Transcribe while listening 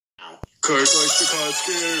Kirk likes to cause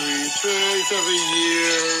scary things every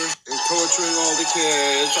year and torturing all the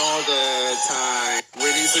kids all the time.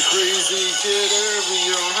 Winnie's a crazy kid every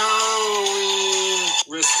year on Halloween,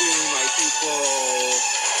 risking my people.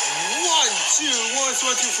 1, 2, 1,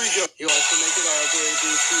 2, 3, go. He likes to make it ugly with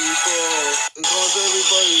these people and cause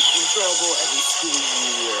everybody in trouble every school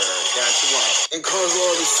year. That's right. And cause a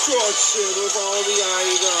lot of destruction with all the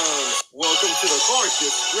items. Welcome to the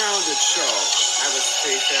Carcass Grounded Show. Have a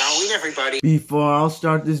safe Halloween, everybody. Before I'll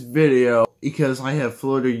start this video, because I have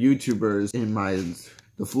Florida YouTubers in my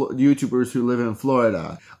YouTubers who live in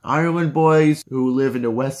Florida. Ireland Boys, who live in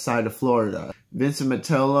the west side of Florida. Vincent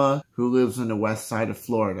Mottolas, who lives in the west side of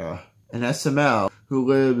Florida. And SML, who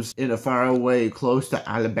lives in a faraway close to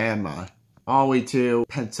Alabama, all the way to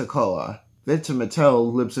Pensacola. Vincent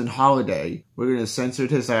Mottolas lives in Holiday. We're going to censor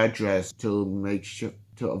his address to make sure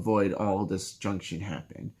to avoid all this junction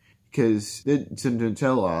happen. Because Vincent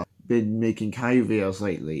Mottolas been making Caillou videos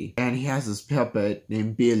lately, and he has this puppet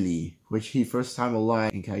named Billy, which he first time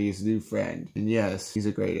alive and Caillou's new friend. And yes, he's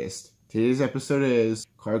the greatest. Today's episode is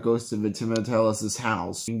Clark goes to Vincent Mottolas'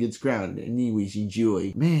 house and gets grounded. Anyways,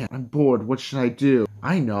 enjoy. Man, I'm bored. What should I do?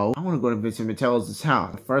 I know. I want to go to Vincent Mottolas'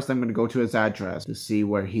 house. First, I'm going to go to his address to see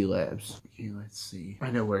where he lives. Okay, let's see.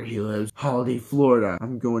 I know where he lives. Holiday, Florida.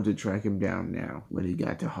 I'm going to track him down now. When he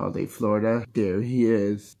got to Holiday, Florida, there he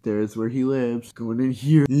is. There's where he lives. Going in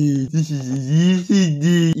here. This is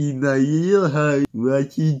in my little house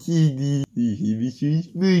watching TV.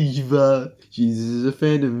 SpongeBob. Jesus is a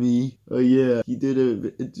fan of me. Oh yeah, he did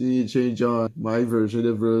a change on my version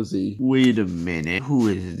of Rosie. Wait a minute, who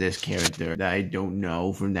is this character that I don't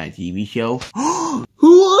know from that TV show?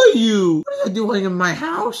 Who are you? What are you doing in my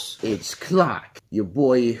house? It's Clark, your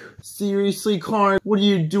boy. Seriously, Clark, what are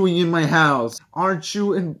you doing in my house? Aren't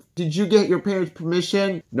you and did you get your parents'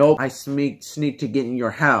 permission? Nope, I sneak to get in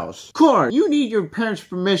your house. Clark, you need your parents'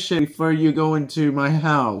 permission before you go into my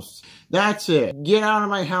house. That's it. Get out of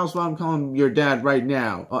my house while I'm calling your dad right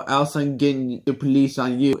now. Or else I'm getting the police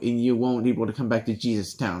on you and you won't be able to come back to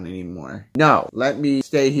Jesus Town anymore. No, let me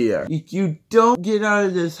stay here. If you don't get out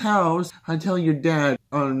of this house, I'm telling your dad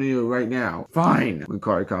on you right now. Fine. When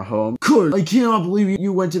Clark got home. Clark, I cannot believe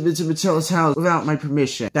you went to Vincent Mottolas' house without my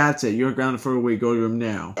permission. That's it. You're grounded for a week. Go to him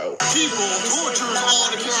now. People, tortures,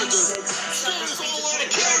 all the characters. There's a lot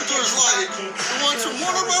of characters like the ones from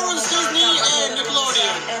Warner Brothers, Disney, and Nickelodeon.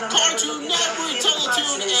 Cartoon Network,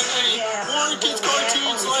 Teletoon, and any Warner Kids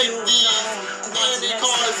cartoons like these. And it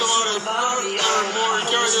cause a lot of more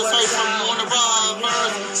characters like from Warner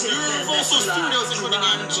Brothers, Universal Studios, including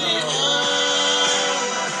MGM,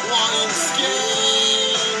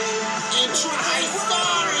 Lionsgate, and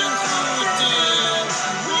TriStar, including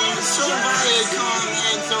Monster Icon,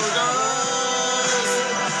 and so does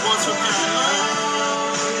What's Your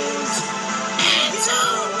Paramount, and so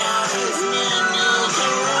does many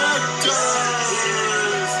characters.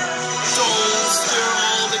 Don't steal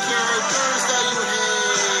all the characters that you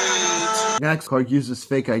hate. Next, Clark uses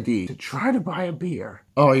fake ID to try to buy a beer.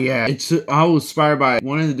 Oh yeah, I was inspired by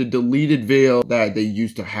one of the deleted videos that they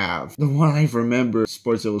used to have. The one I remember,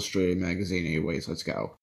 Sports Illustrated magazine anyways, let's go.